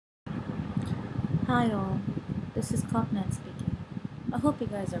Hi all, this is Kopnet speaking. I hope you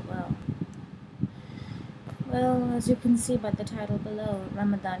guys are well. Well, as you can see by the title below,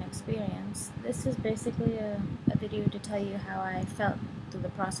 Ramadan Experience, this is basically a video to tell you how I felt through the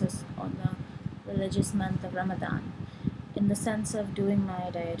process on the religious month of Ramadan, in the sense of doing my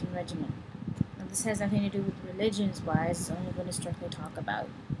diet and regimen. Now, this has nothing to do with religions-wise, it's only going to strictly talk about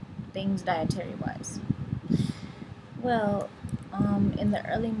things dietary-wise. Well, in the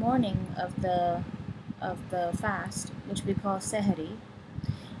early morning of the fast, which we call sehri,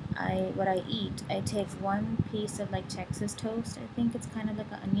 what I eat, I take one piece of like Texas toast. I think it's kind of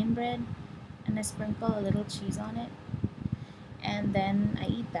like an onion bread, and I sprinkle a little cheese on it, and then I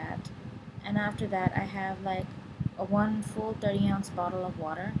eat that. And after that, I have like a one full 30-ounce bottle of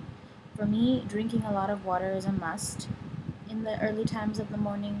water. For me, drinking a lot of water is a must in the early times of the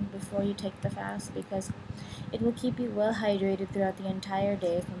morning before you take the fast, because it will keep you well hydrated throughout the entire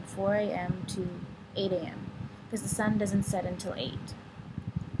day from 4 a.m. to 8 a.m. because the sun doesn't set until 8.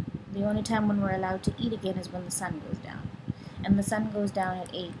 The only time when we're allowed to eat again is when the sun goes down. And the sun goes down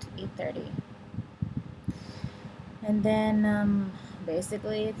at 8:30. And then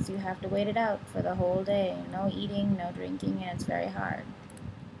basically you have to wait it out for the whole day. No eating, no drinking, and it's very hard.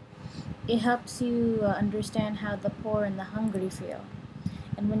 It helps you understand how the poor and the hungry feel.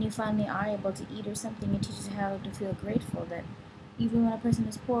 And when you finally are able to eat or something, it teaches you how to feel grateful, that even when a person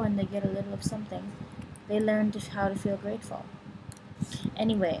is poor and they get a little of something, they learn how to feel grateful.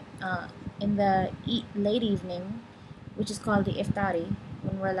 Anyway, in the late evening, which is called the iftari,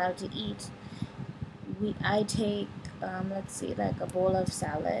 when we're allowed to eat, I take, let's see, like a bowl of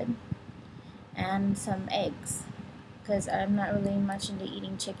salad and some eggs, because I'm not really much into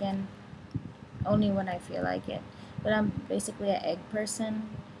eating chicken, only when I feel like it. But I'm basically an egg person,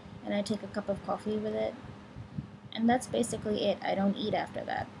 and I take a cup of coffee with it, and that's basically it. I don't eat after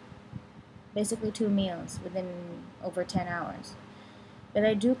that. Basically 2 meals within over 10 hours. But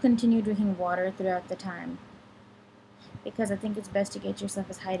I do continue drinking water throughout the time, because I think it's best to get yourself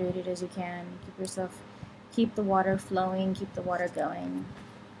as hydrated as you can. Keep the water flowing, keep the water going.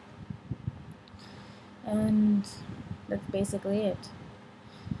 And that's basically it.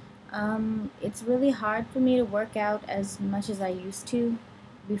 It's really hard for me to work out as much as I used to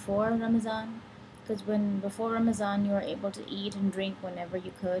before Ramadan, because before Ramadan you were able to eat and drink whenever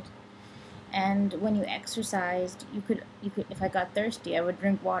you could. And when you exercised, you could if I got thirsty, I would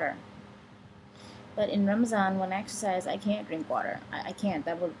drink water. But in Ramadan, when I exercise, I can't drink water. I can't.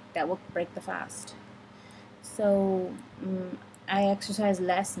 That will break the fast. So I exercise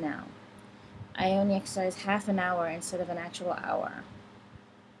less now. I only exercise half an hour instead of an actual hour.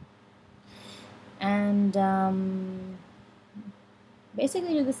 And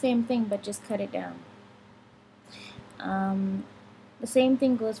basically do the same thing, but just cut it down. The same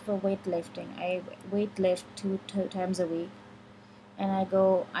thing goes for weightlifting. I weightlift two times a week, and I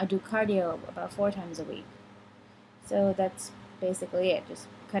do cardio about 4 times a week. So that's basically it. Just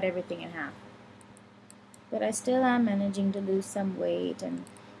cut everything in half. But I still am managing to lose some weight, and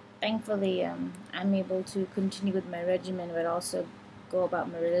thankfully I'm able to continue with my regimen, but also go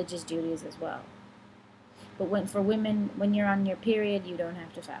about my religious duties as well. But for women, when you're on your period, you don't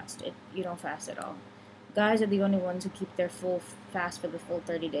have to fast. You don't fast at all. Guys are the only ones who keep their full fast for the full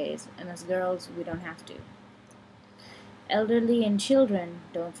 30 days, and as girls, we don't have to. Elderly and children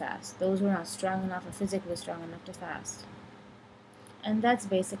don't fast. Those who are not strong enough or physically strong enough to fast. And that's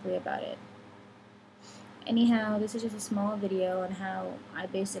basically about it. Anyhow, this is just a small video on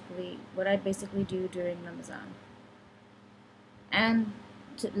what I basically do during Ramadan. And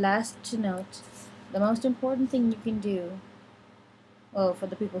last to note, the most important thing you can do, well, for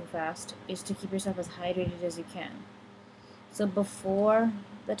the people who fast, is to keep yourself as hydrated as you can. So before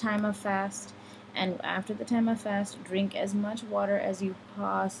the time of fast and after the time of fast, drink as much water as you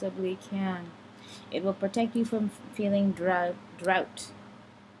possibly can. It will protect you from feeling drought.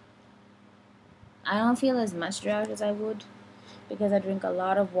 I don't feel as much drought as I would, because I drink a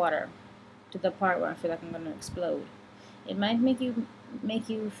lot of water to the part where I feel like I'm going to explode. It might make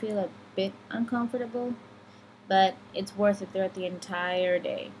you feel a bit uncomfortable, but it's worth it throughout the entire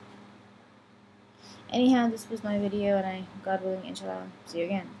day. Anyhow, this was my video, and God willing, inshallah, see you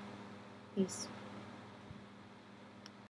again. Peace.